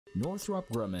Northrop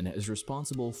Grumman is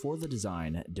responsible for the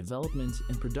design, development,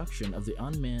 and production of the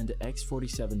unmanned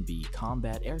X-47B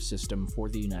combat air system for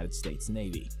the United States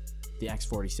Navy. The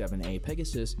X-47A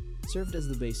Pegasus served as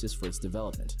the basis for its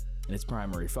development, and its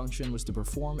primary function was to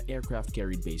perform aircraft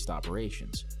carried-based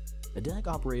operations. A deck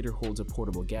operator holds a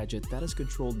portable gadget that is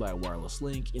controlled by a wireless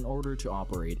link in order to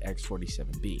operate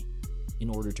X-47B. In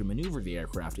order to maneuver the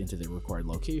aircraft into the required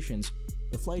locations,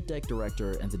 the flight deck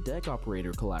director and the deck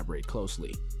operator collaborate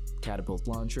closely. Catapult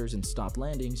launchers and stop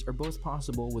landings are both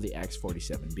possible with the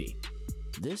X-47B.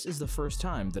 This is the first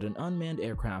time that an unmanned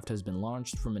aircraft has been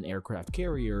launched from an aircraft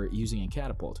carrier using a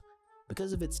catapult.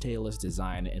 Because of its tailless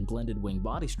design and blended wing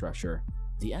body structure,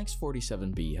 the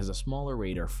X-47B has a smaller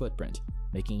radar footprint,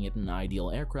 making it an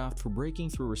ideal aircraft for breaking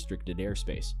through restricted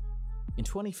airspace. In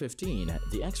 2015,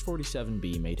 the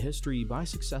X-47B made history by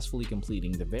successfully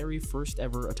completing the very first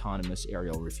ever autonomous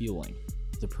aerial refueling.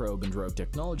 The probe and drogue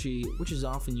technology, which is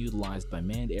often utilized by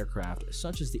manned aircraft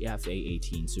such as the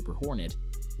FA-18 Super Hornet,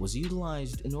 was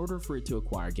utilized in order for it to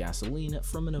acquire gasoline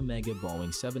from an Omega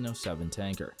Boeing 707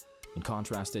 tanker. In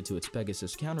contrast to its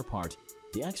Pegasus counterpart,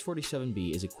 the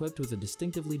X-47B is equipped with a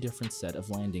distinctively different set of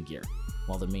landing gear.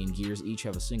 While the main gears each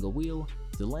have a single wheel,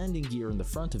 the landing gear in the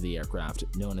front of the aircraft,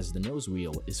 known as the nose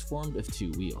wheel, is formed of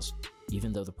two wheels.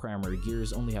 Even though the primary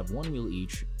gears only have one wheel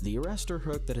each, the arrestor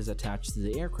hook that is attached to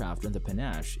the aircraft and the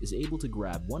panache is able to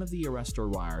grab one of the arrestor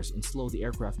wires and slow the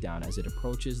aircraft down as it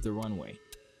approaches the runway.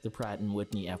 The Pratt &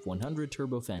 Whitney F100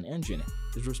 turbofan engine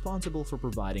is responsible for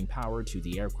providing power to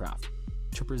the aircraft.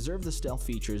 To preserve the stealth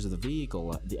features of the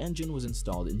vehicle, the engine was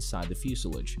installed inside the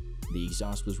fuselage. The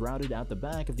exhaust was routed out the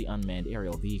back of the unmanned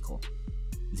aerial vehicle.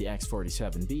 The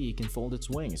X-47B can fold its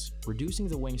wings, reducing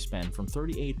the wingspan from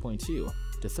 38.2 to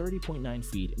 30.9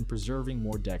 feet and preserving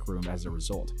more deck room as a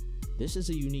result. This is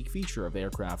a unique feature of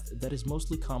aircraft that is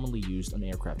mostly commonly used on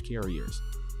aircraft carriers.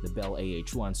 The Bell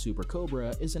AH-1 Super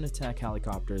Cobra is an attack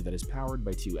helicopter that is powered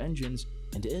by two engines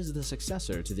and is the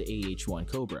successor to the AH-1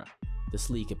 Cobra. The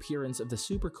sleek appearance of the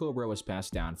Super Cobra was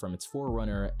passed down from its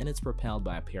forerunner, and it's propelled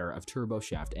by a pair of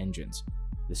turboshaft engines.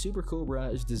 The Super Cobra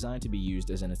is designed to be used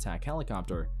as an attack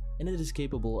helicopter, and it is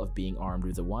capable of being armed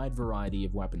with a wide variety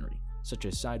of weaponry, such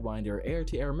as Sidewinder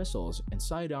air-to-air missiles and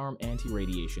sidearm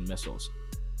anti-radiation missiles.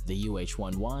 The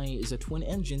UH-1Y is a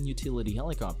twin-engine utility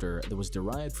helicopter that was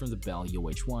derived from the Bell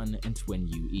UH-1 and Twin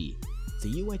UE.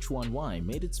 The UH-1Y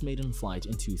made its maiden flight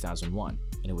in 2001,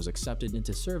 and it was accepted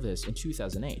into service in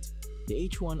 2008. The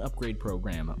H-1 upgrade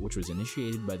program, which was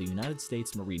initiated by the United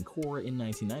States Marine Corps in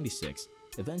 1996,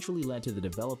 eventually led to the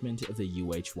development of the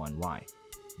UH-1Y.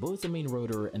 Both the main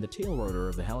rotor and the tail rotor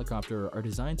of the helicopter are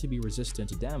designed to be resistant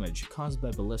to damage caused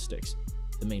by ballistics.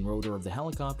 The main rotor of the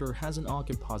helicopter has an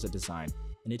all-composite design,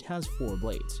 and it has 4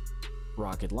 blades.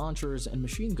 Rocket launchers and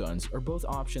machine guns are both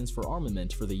options for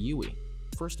armament for the UE.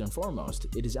 First and foremost,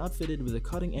 it is outfitted with a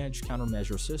cutting-edge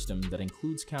countermeasure system that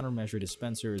includes countermeasure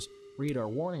dispensers, radar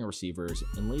warning receivers,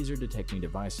 and laser detecting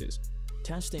devices.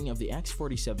 Testing of the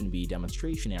X-47B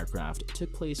demonstration aircraft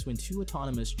took place when 2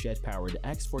 autonomous jet-powered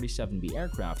X-47B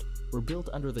aircraft were built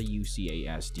under the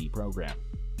UCASD program.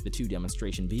 The 2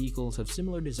 demonstration vehicles have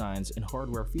similar designs and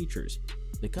hardware features.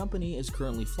 The company is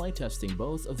currently flight testing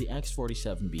both of the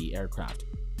X-47B aircraft.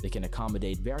 They can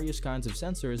accommodate various kinds of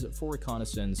sensors for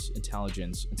reconnaissance,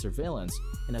 intelligence, and surveillance,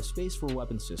 and have space for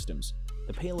weapon systems.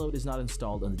 The payload is not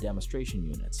installed on the demonstration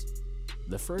units.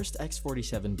 The first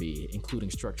X-47B, including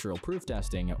structural proof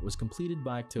testing, was completed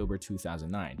by October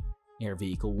 2009. Air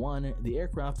Vehicle 1, the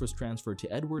aircraft was transferred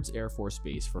to Edwards Air Force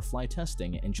Base for flight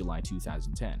testing in July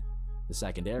 2010. The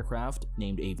second aircraft,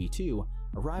 named AV-2,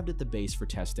 arrived at the base for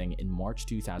testing in March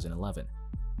 2011.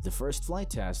 The first flight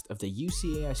test of the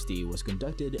UCASD was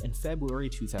conducted in February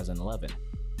 2011.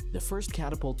 The first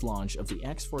catapult launch of the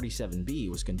X-47B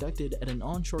was conducted at an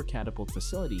onshore catapult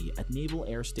facility at Naval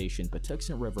Air Station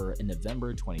Patuxent River in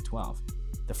November 2012.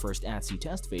 The first at-sea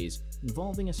test phase,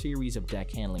 involving a series of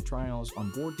deck handling trials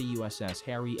on board the USS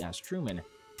Harry S. Truman,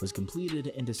 was completed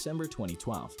in December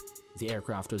 2012. The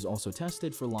aircraft was also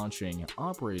tested for launching,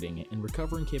 operating, and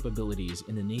recovering capabilities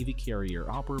in the Navy Carrier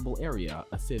Operable Area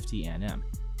of 50 nm.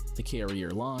 The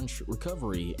carrier launch,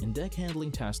 recovery, and deck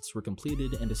handling tests were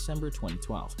completed in December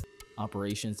 2012.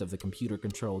 Operations of the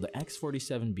computer-controlled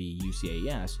X-47B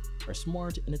UCAS are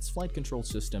smart, and its flight control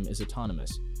system is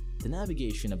autonomous. The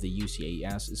navigation of the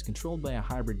UCAS is controlled by a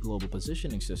hybrid global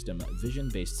positioning system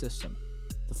vision-based system.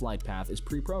 The flight path is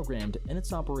pre-programmed, and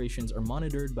its operations are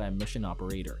monitored by a mission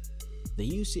operator. The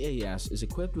UCAS is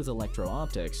equipped with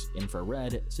electro-optics,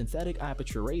 infrared, synthetic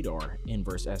aperture radar,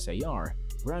 inverse SAR,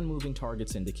 ground moving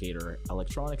targets indicator,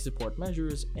 electronic support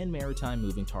measures, and maritime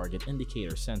moving target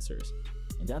indicator sensors.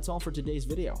 And that's all for today's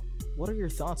video. What are your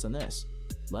thoughts on this?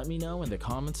 Let me know in the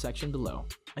comments section below.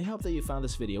 I hope that you found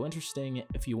this video interesting.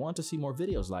 If you want to see more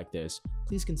videos like this,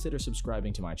 please consider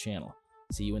subscribing to my channel.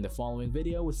 See you in the following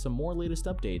video with some more latest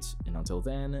updates, and until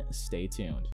then, stay tuned.